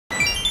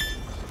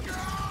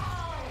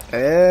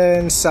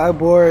And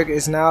Cyborg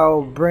is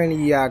now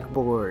BRAINIAC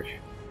board.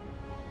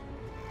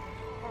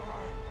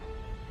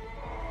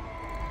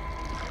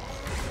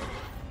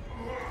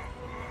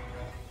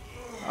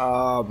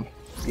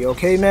 You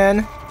okay,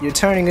 man? You're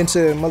turning into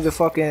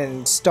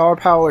motherfucking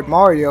star-powered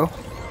Mario.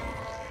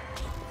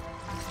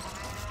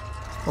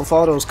 With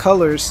all those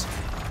colors.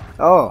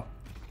 Oh.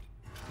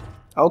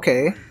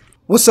 Okay.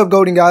 What's up,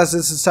 Golden guys?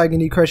 This is Tiger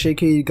Crush,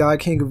 aka God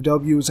King of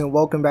W's, and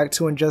welcome back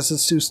to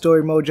Injustice 2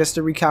 Story Mode. Just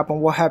to recap on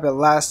what happened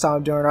last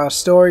time during our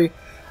story.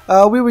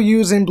 We were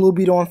using Blue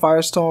Beetle and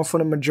Firestorm for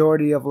the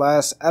majority of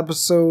last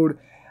episode,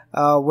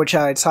 which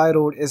I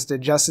titled Is the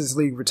Justice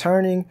League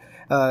Returning?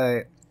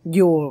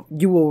 You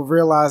will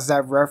realize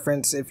that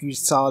reference if you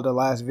saw the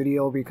last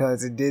video,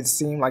 because it did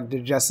seem like the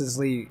Justice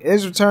League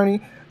is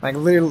returning. Like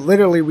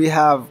literally we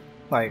have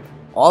like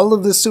all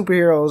of the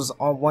superheroes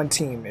on one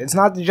team. It's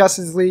not the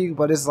Justice League,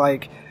 but it's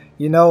like,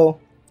 you know,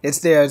 it's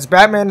there. It's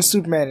Batman and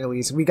Superman at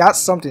least. We got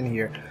something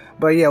here.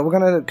 But yeah, we're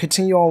gonna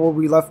continue on where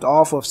we left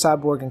off with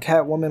Cyborg and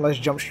Catwoman. Let's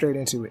jump straight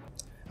into it.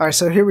 Alright,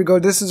 so here we go.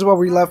 This is where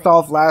we left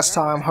off last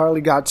time.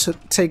 Harley got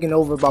taken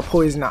over by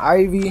Poison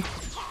Ivy.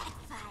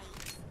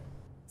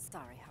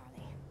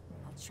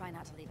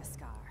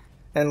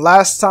 And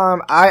last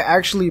time I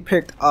actually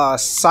picked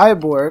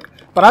Cyborg,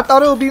 but I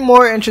thought it would be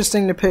more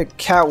interesting to pick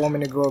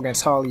Catwoman to go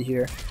against Harley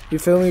here. You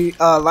feel me?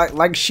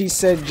 Like she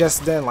said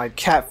just then, like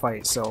cat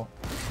fight. So,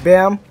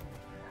 bam.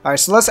 Alright,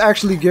 so let's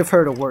actually give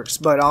her the works.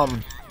 But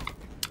on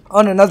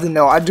another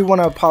note, I do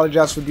want to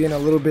apologize for being a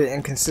little bit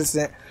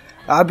inconsistent.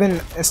 I've been,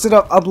 instead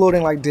of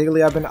uploading like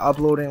daily, I've been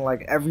uploading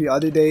like every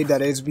other day.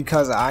 That is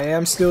because I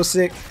am still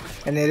sick,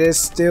 and it is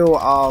still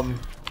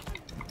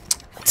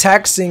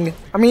taxing.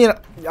 I mean,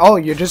 oh,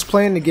 you're just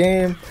playing the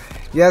game.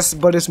 Yes,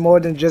 but it's more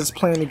than just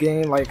playing the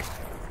game. Like,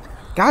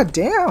 god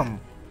damn,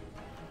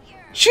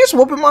 she's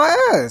whooping my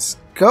ass.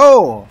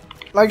 Go.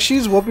 Like,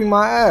 she's whooping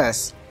my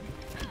ass.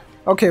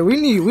 Okay, we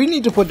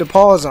need to put the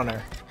pause on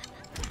her.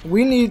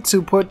 We need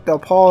to put the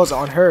pause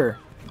on her.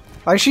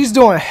 Like, she's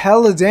doing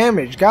hella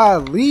damage.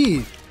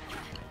 Golly.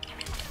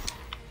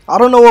 I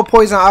don't know what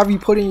Poison Ivy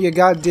put in your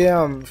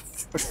goddamn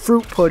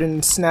fruit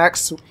pudding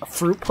snacks.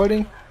 Fruit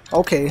pudding?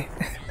 Okay.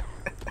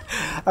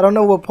 I don't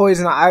know what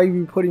Poison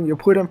Ivy put in your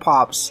pudding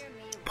pops.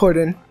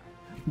 Pudding.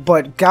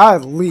 But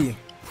golly.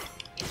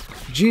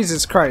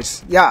 Jesus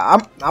Christ. Yeah,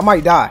 I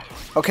might die.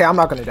 Okay, I'm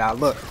not gonna die.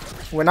 Look.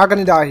 We're not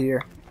gonna die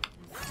here.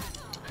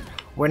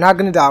 We're not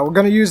gonna die. We're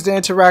gonna use the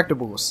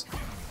interactables.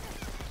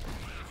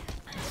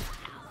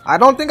 I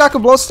don't think I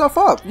could blow stuff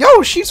up.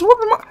 Yo, she's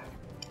whooping my...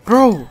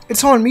 Bro,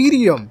 it's on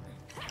medium.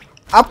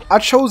 I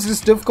chose this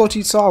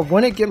difficulty so I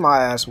wouldn't get my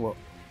ass whooped.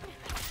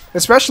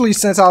 Especially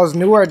since I was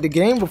newer at the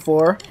game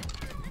before.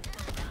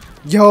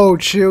 Yo,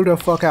 chill the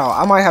fuck out.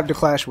 I might have to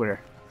clash with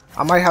her.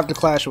 I might have to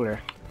clash with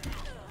her.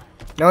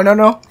 No, no,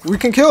 no. We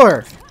can kill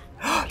her.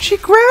 She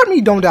grabbed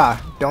me. Don't die.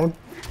 Don't.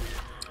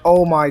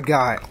 Oh my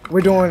god.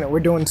 We're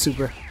doing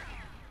super.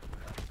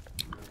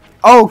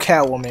 Oh,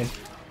 Catwoman.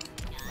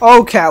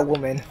 Oh,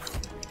 Catwoman.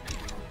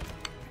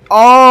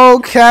 Oh,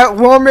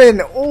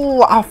 Catwoman.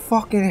 Oh, I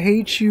fucking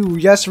hate you.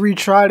 Yes,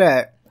 retry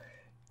that.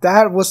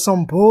 That was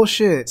some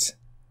bullshit.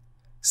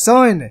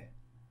 Son.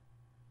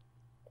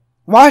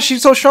 Why is she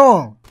so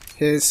strong?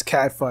 His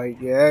cat fight.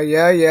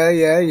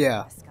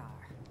 Yeah.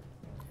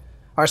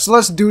 Alright, so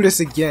let's do this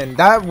again.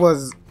 That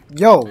was...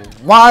 Yo,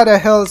 why the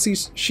hell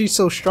is she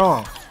so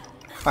strong?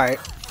 Alright.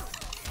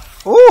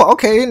 Oh,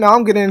 okay. Now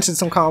I'm getting into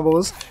some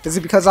combos. Is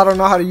it because I don't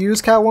know how to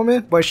use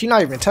Catwoman? But she's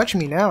not even touching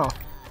me now.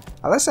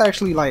 Let's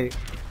actually, like...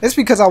 It's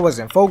because I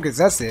wasn't focused.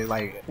 That's it.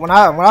 Like, when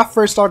I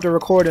first started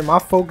recording, my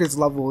focus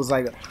level was,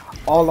 like,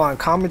 all on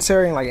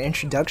commentary and, like,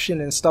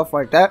 introduction and stuff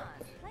like that.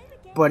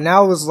 But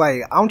now it's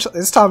like,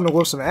 it's time to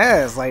whoop some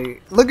ass.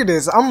 Like, look at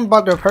this. I'm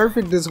about to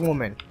perfect this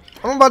woman.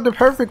 I'm about to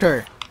perfect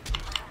her.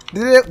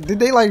 Did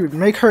they like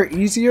make her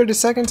easier the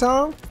second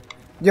time?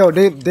 Yo,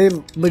 they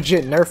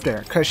legit nerfed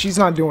her because she's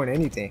not doing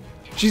anything.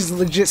 She's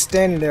legit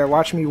standing there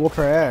watching me whoop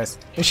her ass,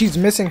 and she's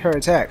missing her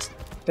attacks.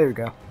 There we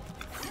go.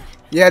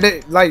 Yeah,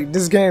 like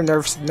this game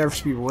nerfs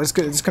people. It's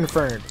good. It's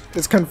confirmed.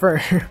 It's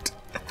confirmed.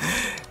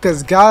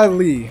 Cause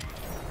godly.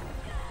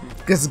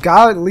 Because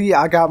godly,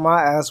 I got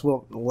my ass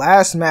whooped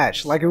last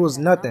match like it was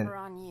nothing.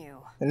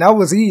 And that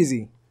was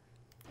easy.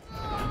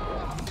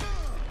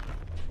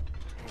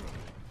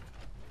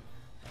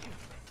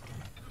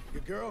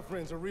 Your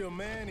girlfriend's a real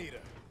man-eater.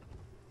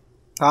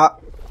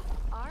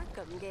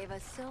 Arkham gave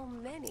us so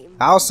many.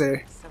 I'll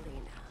say.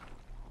 Selena.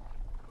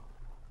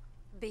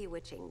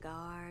 Bewitching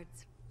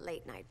guards,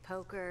 late-night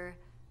poker,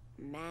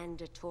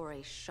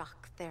 mandatory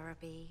shock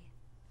therapy.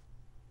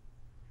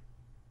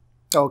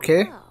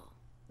 Okay. Oh,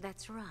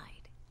 that's right.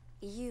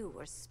 You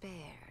were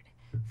spared,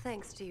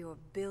 thanks to your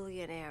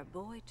billionaire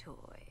boy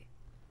toy.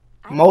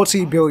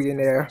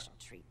 Multi-billionaire.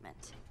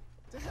 Treatment.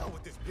 To hell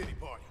with this pity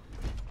party.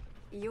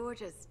 You're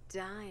just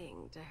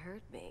dying to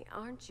hurt me,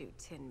 aren't you,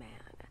 Tin Man?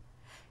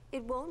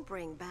 It won't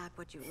bring back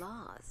what you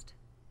lost,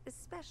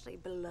 especially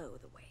below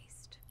the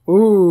waist.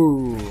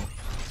 Ooh.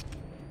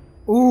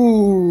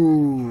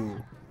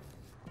 Ooh.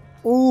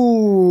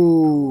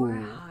 Ooh.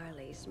 Poor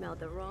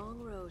wrong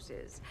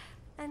roses,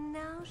 and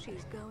now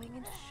she's going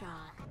into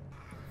shock.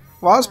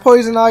 Why is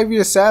Poison Ivy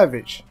a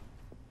savage?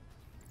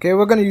 Okay,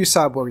 we're gonna use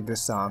Cyborg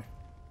this time.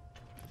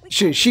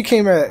 She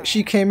came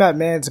at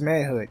man's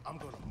manhood. I'm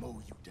gonna mow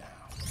you down.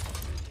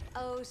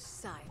 Oh,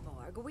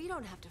 Cyborg, we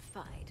don't have to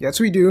fight. Yes,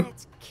 we do.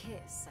 Let's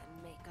kiss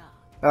and make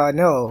up.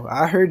 No,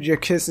 I heard your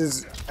kiss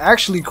is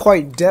actually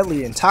quite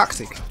deadly and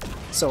toxic.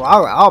 So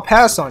I'll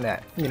pass on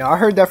that. You know, I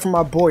heard that from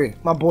my boy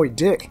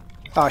Dick.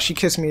 She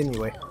kissed me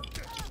anyway.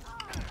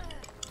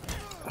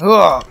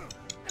 Ugh.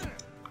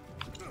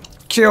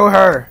 Kill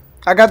her.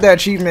 I got that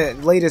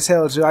achievement late as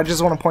hell too. I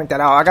just want to point that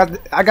out.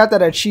 I got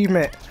that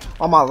achievement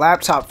on my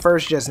laptop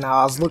first just now.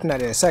 I was looking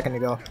at it a second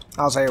ago.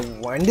 I was like,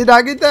 when did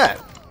I get that?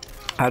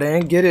 I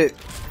didn't get it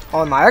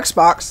on my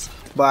Xbox,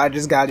 but I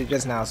just got it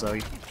just now, so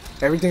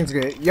everything's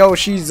good. Yo,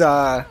 she's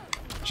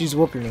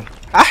whooping me.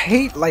 I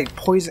hate like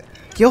Poison.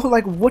 Yo,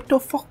 like what the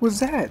fuck was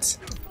that?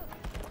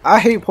 I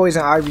hate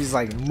Poison Ivy's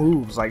like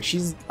moves. Like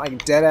she's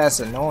like dead ass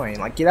annoying.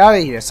 Like get out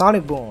of here,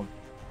 Sonic Boom,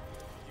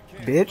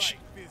 bitch.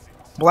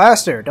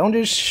 Blast her. Don't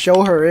just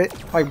show her it.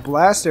 Like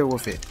blast her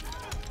with it.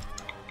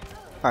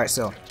 Alright,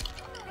 so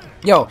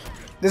yo,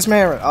 this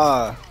man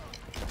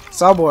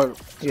Cyborg,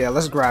 yeah,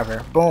 let's grab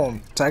her.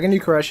 Boom. Tagging you,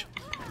 crush.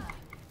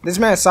 This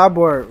man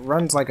Cyborg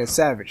runs like a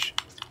savage.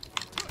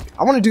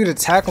 I want to do the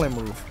tackling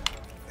move.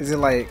 Is it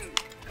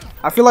like,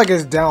 I feel like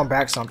it's down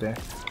back something.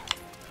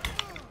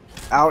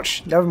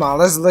 Ouch. Never mind.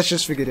 Let's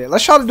just forget it.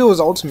 Let's try to do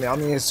his ultimate. I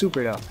mean his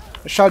super though.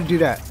 Let's try to do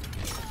that.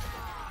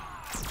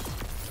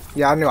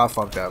 Yeah, I knew I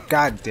fucked up.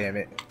 God damn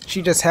it.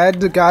 She just had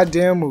the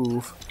goddamn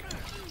move.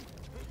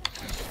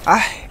 I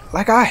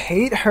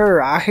hate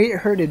her. I hate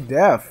her to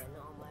death.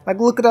 Like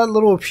look at that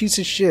little piece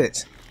of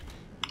shit.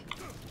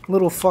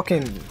 Little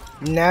fucking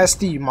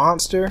nasty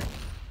monster.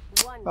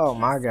 Oh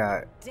my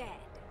god.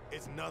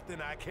 It's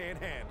nothing I can't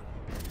handle.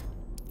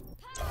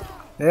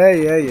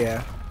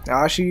 Yeah.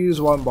 Now she used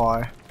one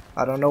bar.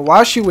 I don't know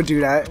why she would do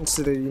that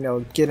instead of, you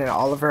know, getting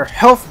all of her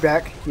health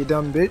back, you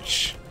dumb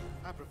bitch.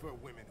 I prefer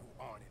women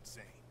who aren't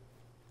insane.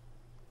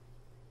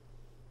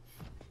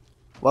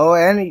 Well,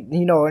 and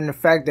you know, and the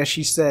fact that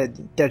she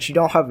said that you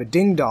don't have a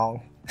ding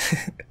dong,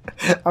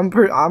 I'm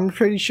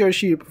pretty sure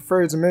she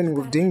prefers men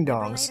with ding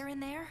dongs. In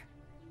there?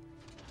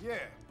 Yeah,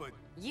 but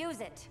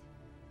Use it.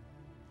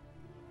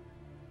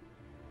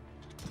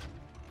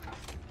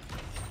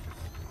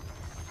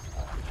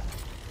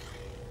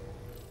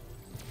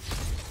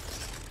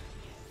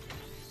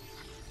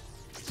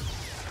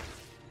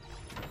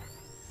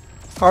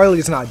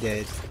 Harley's not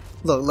dead.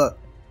 Look.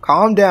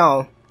 Calm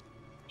down.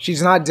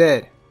 She's not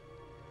dead.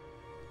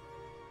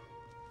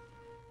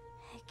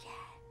 Again.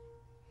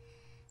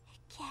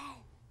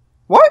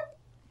 What?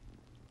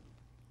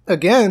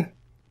 Again?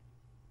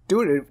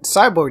 Do it.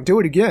 Cyborg, do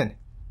it again.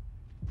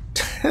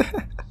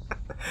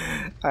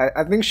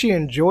 I think she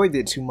enjoyed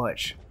it too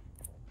much.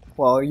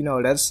 Well, you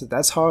know,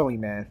 that's Harley,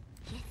 man.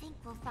 You think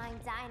we'll find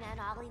Dinah and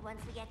Ollie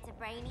once we get to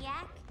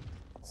BRAINIAC?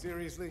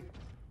 seriously,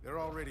 they're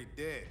already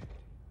dead.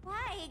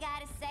 Why you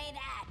gotta say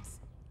that?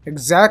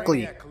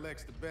 Exactly. BRAINIAC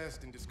collects the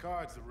best and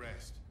discards the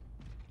rest.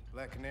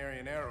 Black Canary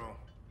and Arrow,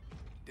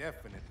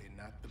 definitely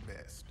not the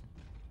best.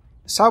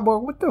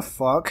 Cyborg, what the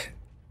fuck?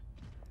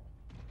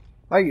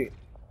 Like,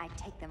 I'd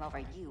take them over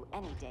you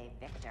any day,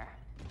 Victor.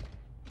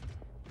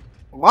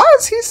 why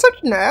is he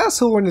such an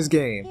asshole in this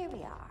game? Here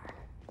we are.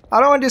 I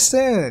don't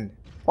understand.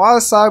 Why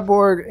is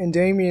Cyborg and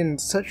Damien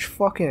such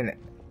fucking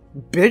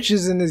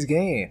bitches in this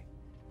game?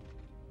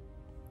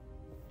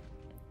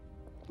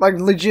 Like,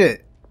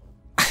 legit.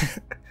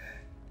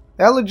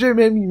 That legit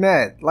made me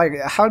mad. Like,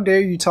 how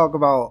dare you talk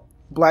about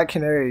Black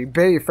Canary?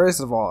 Bae, first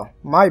of all.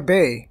 My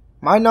Bae.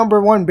 My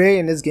 #1 Bae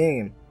in this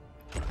game.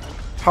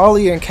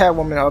 Harley and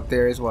Catwoman up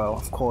there as well,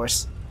 of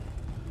course.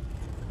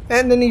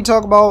 And then you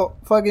talk about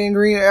fucking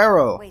Green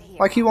Arrow.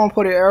 Like he won't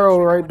put an arrow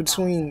right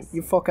between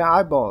your fucking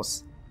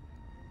eyeballs.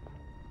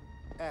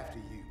 After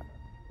you,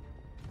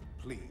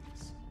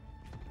 please.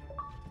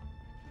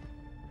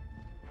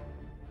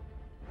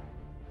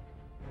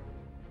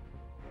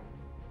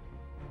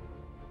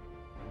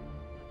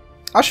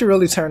 I should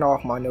really turn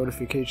off my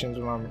notifications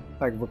when I'm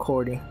like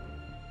recording.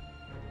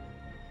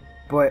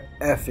 But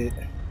F it.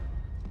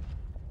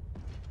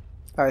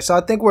 Alright, so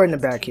I think we're in the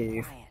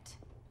Batcave.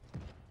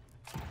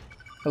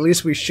 At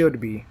least we should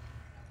be.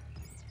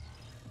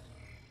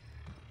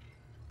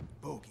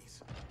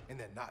 Bogies, and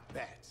they're not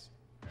bats.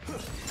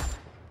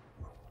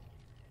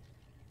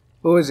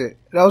 Who is it?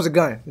 That was a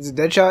gun. Is it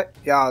Deadshot?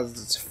 Yeah,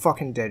 it's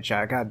fucking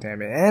Deadshot. God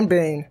damn it. And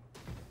Bane.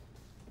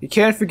 You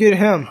can't forget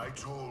him. I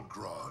told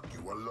Grodd you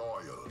were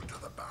loyal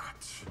to the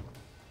Bat.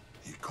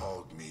 He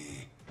called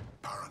me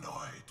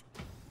paranoid.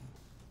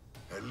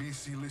 At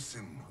least he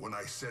listened when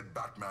I said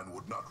Batman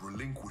would not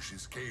relinquish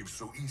his cave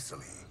so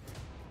easily.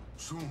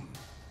 Soon,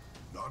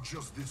 not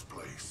just this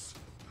place,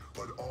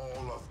 but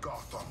all of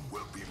Gotham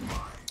will be mine.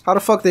 How the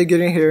fuck they get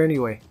in here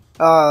anyway?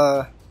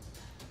 We're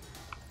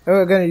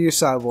gonna use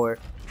Cyborg.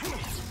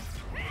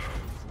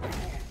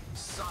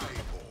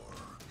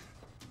 Cyborg,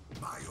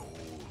 my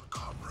old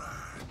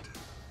comrade.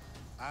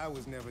 I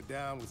was never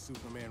down with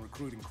Superman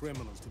recruiting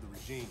criminals to the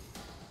regime.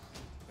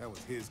 That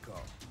was his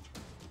call.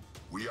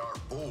 We are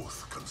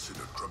both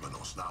considered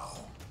criminals now.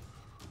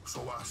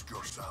 So ask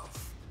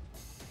yourself,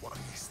 what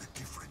is the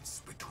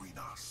difference between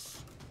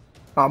us?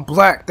 I'm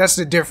black, that's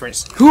the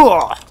difference.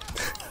 Hooah!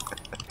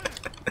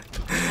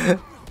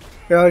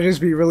 It would just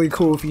be really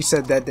cool if he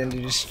said that, then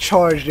to just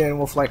charged in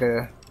with like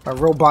a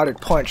robotic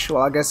punch.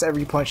 Well, I guess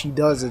every punch he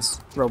does is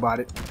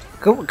robotic.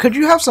 Could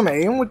you have some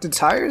aim with the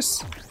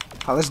tires?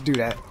 Oh, let's do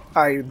that.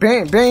 Alright,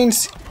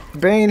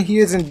 Bane, he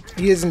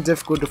isn't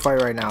difficult to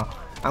fight right now.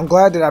 I'm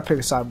glad that I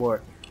picked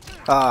Cyborg.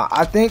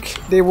 I think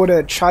they would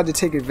have tried to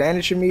take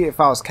advantage of me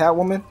if I was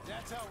Catwoman.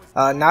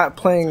 Not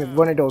playing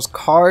one of those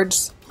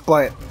cards,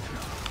 but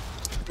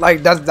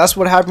like that's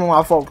what happened when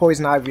I fought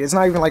Poison Ivy. It's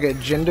not even like a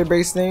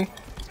gender-based thing.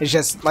 It's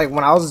just like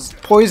when I was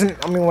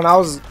when I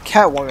was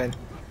Catwoman,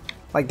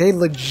 like they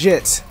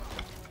legit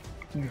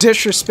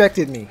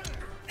disrespected me.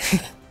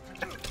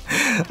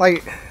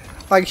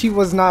 like he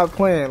was not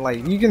playing.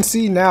 Like you can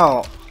see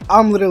now,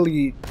 I'm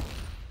literally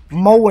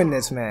mowing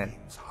this man.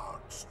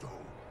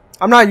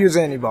 I'm not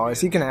using any bars.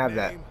 He can have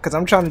that because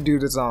I'm trying to do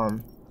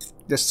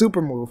this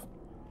super move.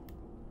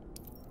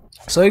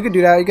 So he could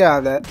do that. He can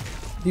have that.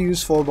 He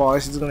used 4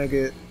 bars. He's gonna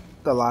get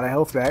a lot of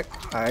health back.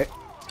 All right.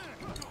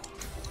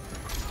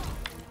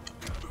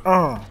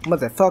 Oh,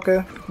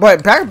 motherfucker.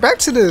 But back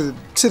to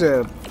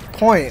the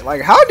point.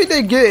 Like, how did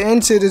they get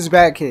into this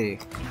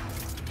Batcave?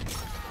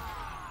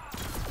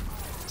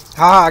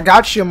 Ah, I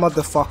got you,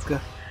 motherfucker.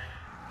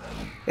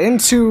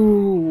 Into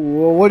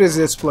what is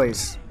this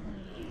place?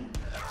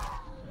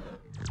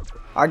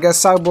 I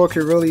guess Cyborg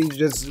could really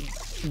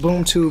just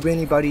boom tube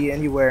anybody,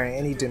 anywhere, in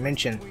any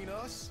dimension.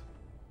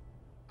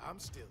 I'm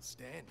still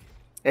standing.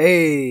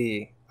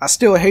 Hey, I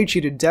still hate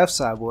you to death,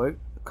 Cyborg,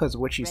 because of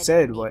what you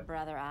said. What?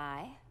 Brother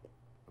Eye.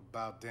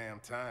 About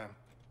damn time.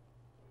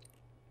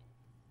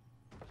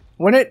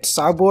 Wouldn't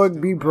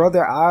Cyborg be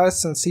Brother Eye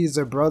since he's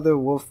a brother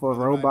with a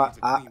robot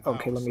eye?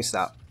 Okay, let me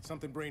stop.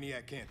 Something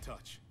Brainiac can't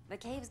touch. The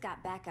cave's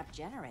got backup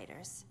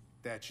generators.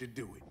 That should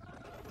do it.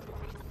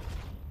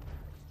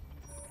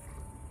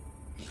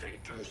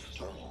 Victor's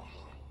Stone,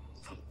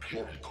 the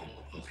pinnacle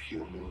of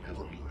human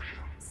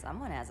evolution.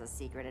 Someone has a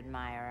secret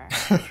admirer.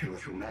 If your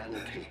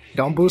humanity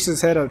Don't boost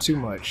his head up too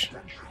much.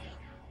 potential,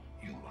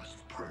 you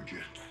must purge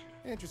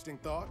it. Interesting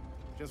thought.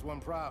 Just one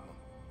problem.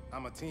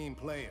 I'm a team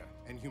player,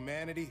 and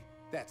humanity,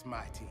 that's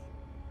my team.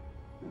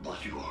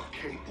 But you are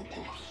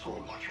capable of so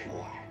much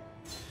more.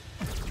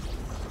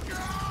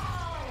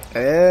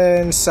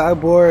 And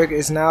Cyborg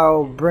is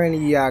now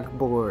Brainiac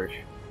Borg.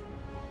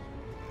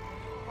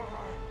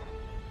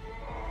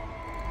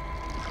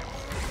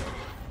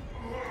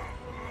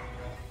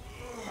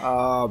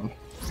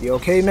 You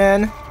okay,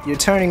 man? You're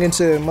turning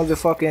into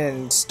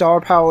motherfucking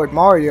star-powered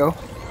Mario.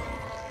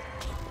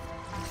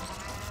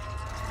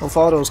 With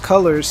all those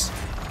colors.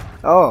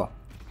 Oh.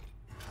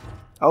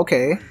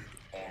 Okay. Online.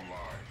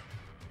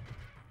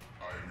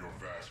 I am your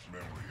vast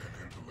memory and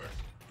intellect,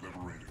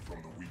 liberated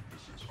from the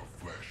weaknesses of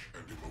flesh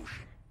and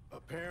emotion.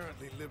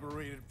 Apparently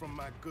liberated from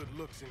my good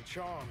looks and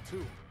charm,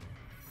 too.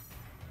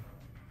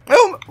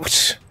 Oh,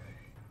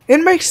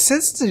 it makes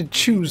sense to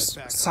choose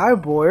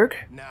Cyborg.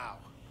 Now,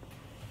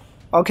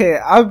 Okay,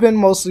 I've been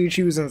mostly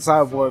choosing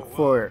Cyborg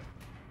for...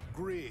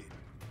 Grid.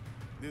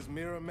 This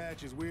mirror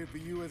match is weird for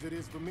you as it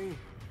is for me.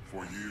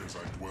 For years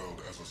I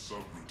dwelled as a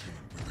subroutine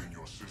within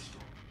your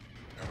system,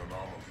 an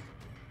anomaly.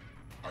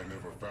 I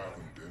never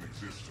fathomed an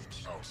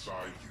existence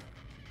outside you.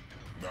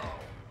 Now,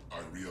 I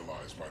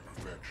realize my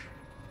perfection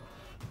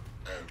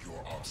and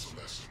your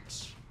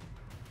obsolescence.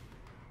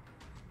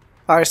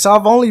 Alright, so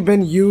I've only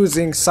been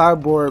using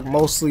Cyborg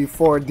mostly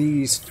for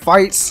these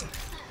fights,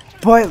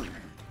 but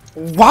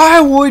why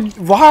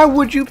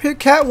would you pick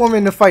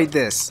Catwoman to fight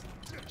this?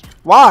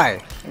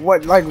 Why?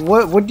 What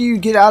do you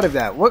get out of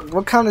that?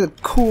 What kind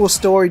of cool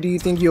story do you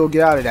think you'll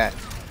get out of that?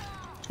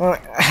 Well,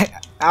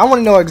 I want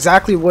to know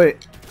exactly what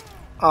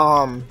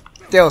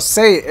they'll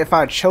say if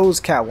I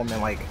chose Catwoman.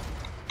 Like,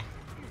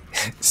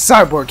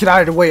 Cyborg, get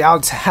out of the way.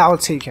 I'll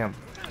take him.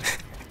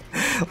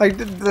 Like,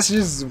 that's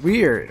just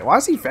weird. Why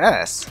is he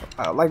fast?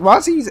 Like, why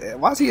is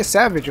he a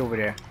savage over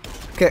there?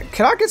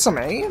 Can I get some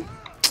aim?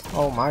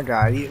 Oh my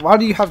god, why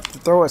do you have to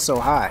throw it so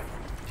high?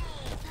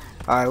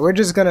 Alright, we're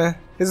just gonna...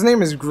 His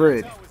name is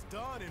Grid.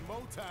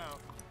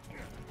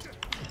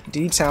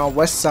 D-Town,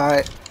 West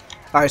Side.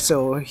 Alright,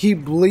 so he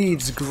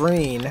bleeds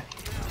green.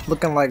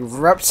 Looking like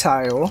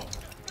Reptile.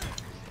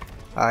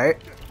 Alright.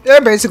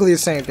 They're basically the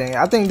same thing.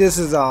 I think this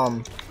is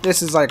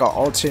like an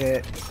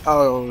alternate...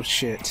 Oh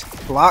shit.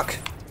 Block?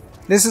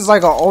 This is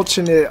like an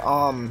alternate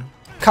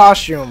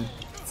costume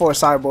for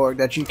Cyborg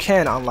that you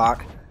can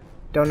unlock.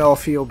 Don't know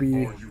if he'll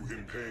be...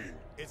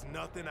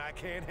 I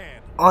can't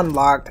handle.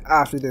 Unlocked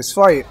after this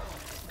fight.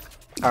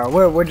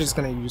 Alright, we're just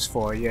gonna use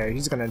 4. Yeah,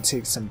 he's gonna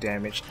take some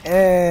damage.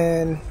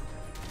 And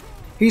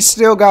he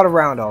still got a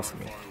round off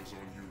of me.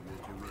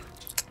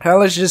 Hell,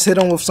 let's just hit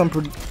him with some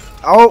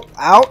oh,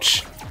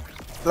 ouch.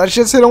 Let's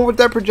just hit him with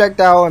that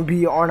projectile and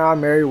be on our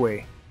merry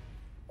way.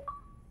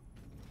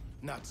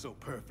 Not so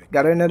perfect.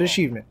 Got another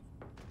achievement.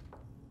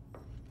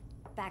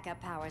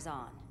 backup power's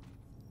on.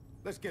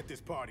 Let's get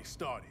this party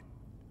started.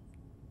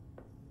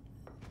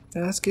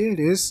 Let's get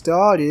it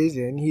started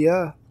in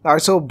here.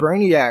 Alright, so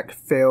Brainiac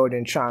failed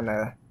in trying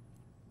to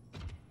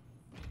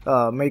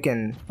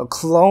making a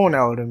clone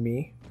out of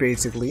me,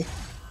 basically.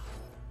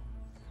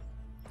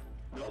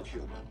 No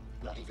human,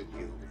 not even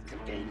you, can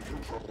gain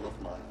control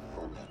of my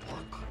neural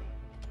network.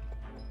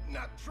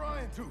 Not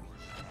trying to.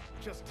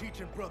 Just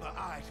teaching Brother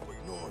I to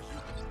ignore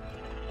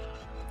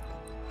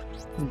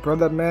you.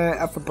 Brother man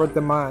after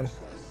brother mine.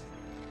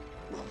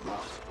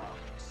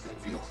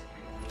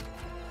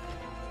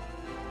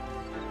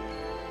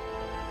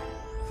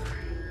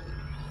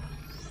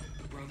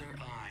 Brother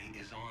I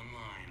is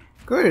online.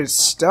 Good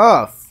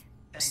stuff.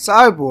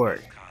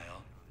 Cyborg.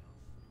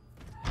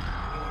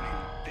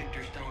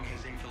 Victor Stone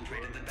has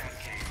infiltrated the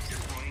Batcave,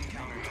 deploying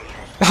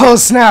countermeasures. Oh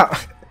snap.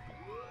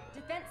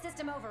 Defense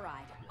system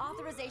override.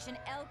 Authorization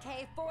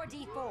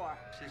LK4D4.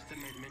 System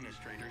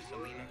Administrator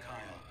Selena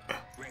Kyle.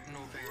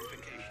 Retinal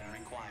verification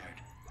required.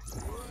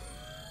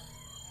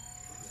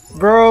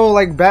 Bro,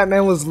 like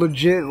Batman was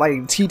legit like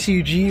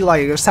TTG,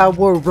 like if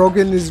Cyborg broke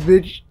in this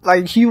bitch,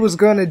 like he was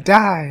gonna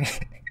die.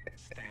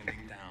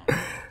 Standing down.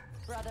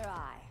 Brother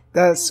I.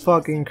 That's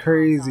fucking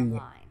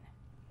crazy.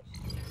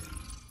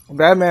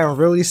 Batman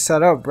really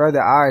set up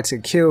Brother I to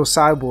kill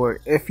Cyborg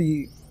if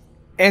he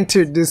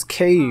entered this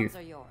cave.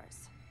 Are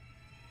yours.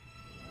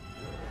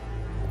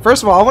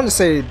 First of all, I want to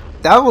say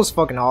that was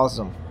fucking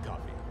awesome.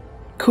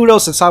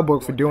 Kudos to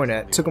Cyborg for doing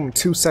that. It took him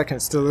 2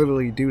 seconds to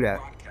literally do that.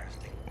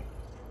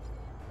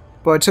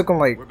 But it took him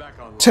like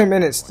 10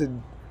 minutes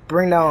to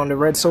bring down the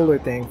red solar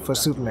thing for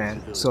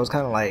Superman. So it's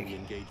kind of like,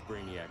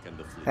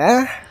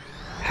 eh?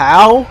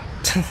 How?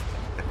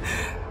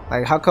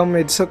 Like, how come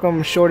it took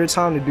him shorter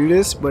time to do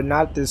this, but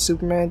not the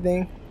Superman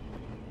thing?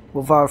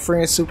 Without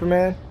freeing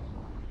Superman?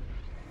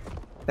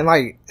 And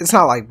like, it's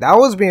not like that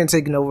was being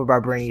taken over by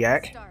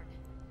Brainiac.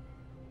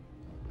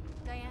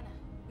 Diana,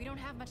 we don't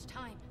have much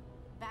time.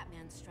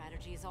 Batman's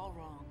strategy is all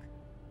wrong.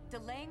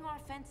 Delaying our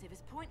offensive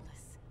is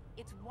pointless.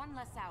 It's one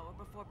less hour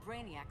before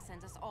Brainiac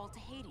sends us all to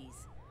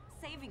Hades.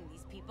 Saving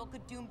these people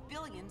could doom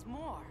billions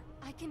more.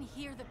 I can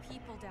hear the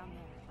people down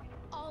there.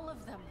 All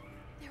of them.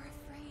 They're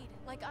afraid,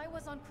 like I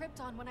was on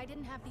Krypton when I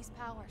didn't have these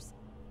powers.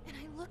 And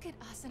I look at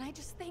us and I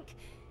just think,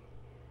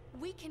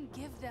 we can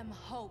give them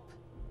hope.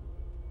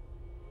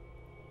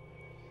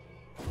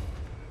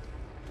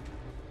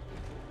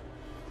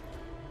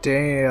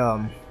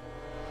 Damn.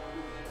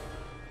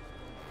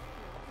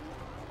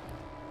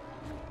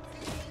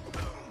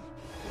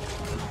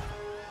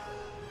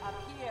 Up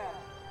here.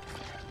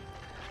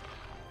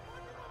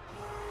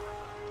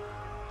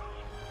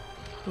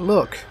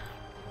 Look.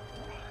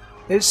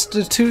 It's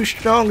the two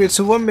strongest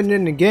women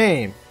in the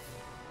game.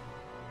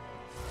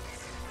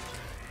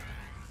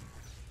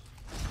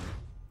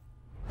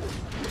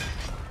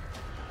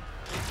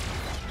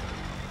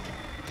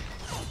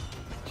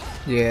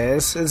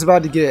 Yes, it's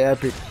about to get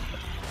epic.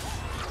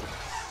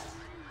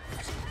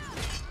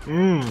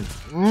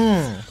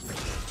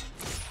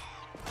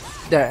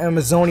 That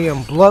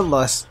Amazonian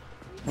bloodlust.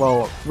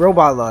 Well,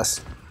 robot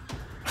lust.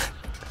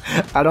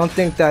 I don't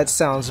think that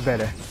sounds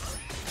better.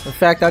 In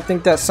fact, I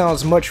think that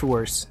sounds much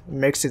worse. It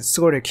makes it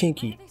sorta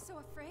kinky. Why are they so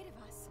afraid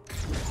of us?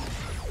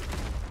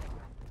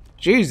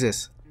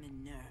 Jesus.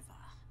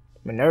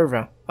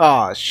 Minerva.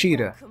 Ah,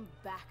 Sheeta. Come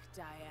back,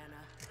 Diana.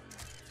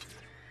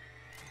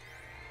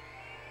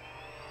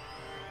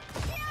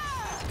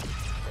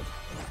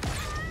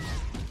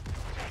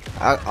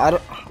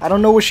 I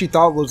don't know what she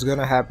thought was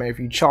gonna happen if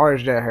you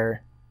charged at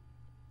her.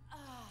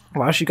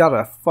 Wow, she got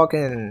a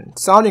fucking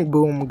sonic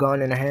boom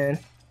gun in her hand.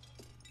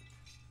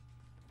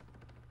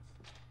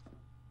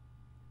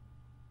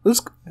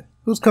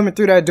 Who's coming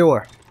through that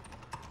door?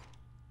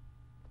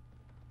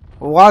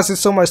 Why is there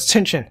so much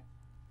tension?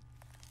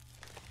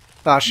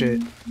 Ah,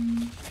 shit.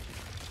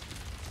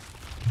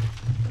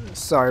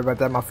 Sorry about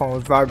that, my phone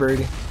was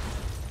vibrating.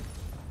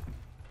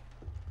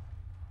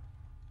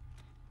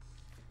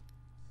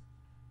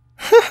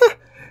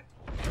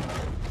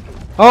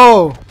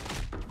 Oh!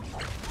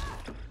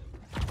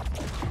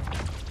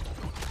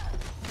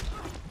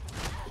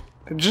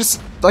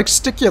 Just, like,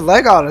 stick your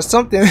leg out or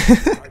something.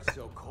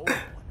 So cold, Wonder Woman.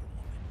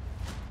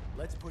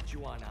 Let's put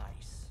you on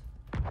ice.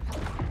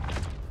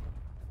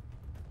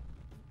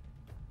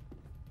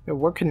 They're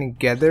working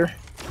together.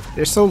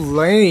 They're so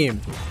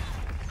lame.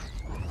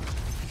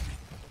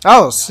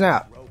 Oh,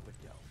 snap.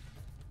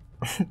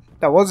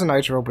 That was a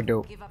nice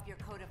rope-a-dope. Give up your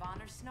code of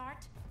honor,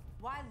 Snart?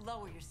 Why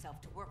lower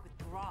yourself to work with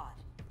Grodd?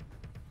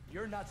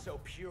 You're not so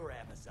pure,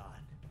 Amazon.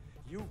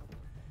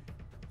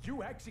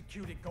 You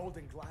executed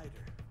Golden Glider.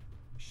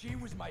 She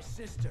was my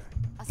sister.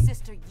 A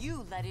sister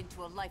you led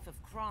into a life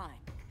of crime.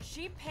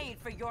 She paid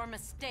for your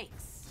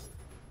mistakes.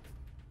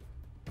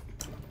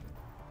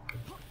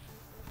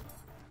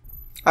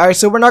 Alright,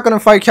 so we're not going to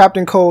fight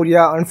Captain Cold,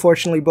 yeah,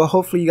 unfortunately, but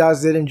hopefully you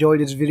guys did enjoy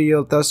this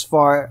video thus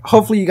far.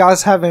 Hopefully you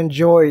guys have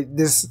enjoyed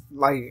this,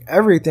 like,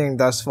 everything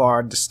thus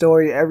far. The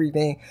story,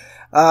 everything.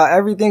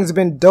 Everything's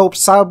been dope.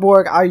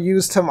 Cyborg, I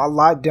used him a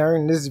lot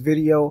during this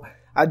video.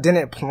 I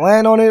didn't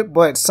plan on it,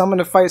 but some of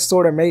the fights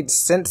sort of made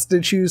sense to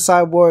choose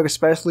Cyborg,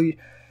 especially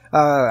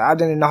I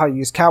didn't know how to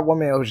use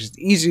Catwoman. It was just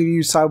easy to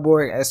use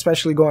Cyborg,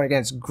 especially going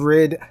against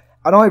Grid.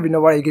 I don't even know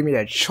why they give me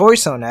that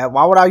choice on that.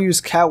 Why would I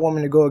use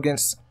Catwoman to go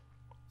against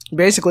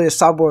basically a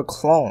Cyborg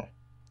clone?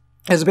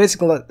 It's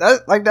basically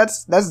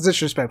that's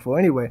disrespectful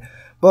anyway.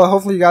 But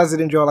hopefully you guys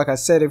did enjoy. Like I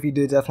said, if you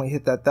did, definitely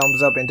hit that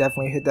thumbs up and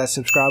definitely hit that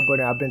subscribe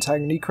button. I've been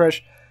Tiger Knee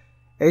Crush,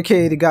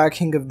 aka the God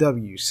King of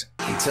W's.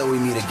 Until we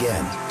meet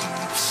again,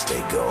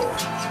 stay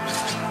gold.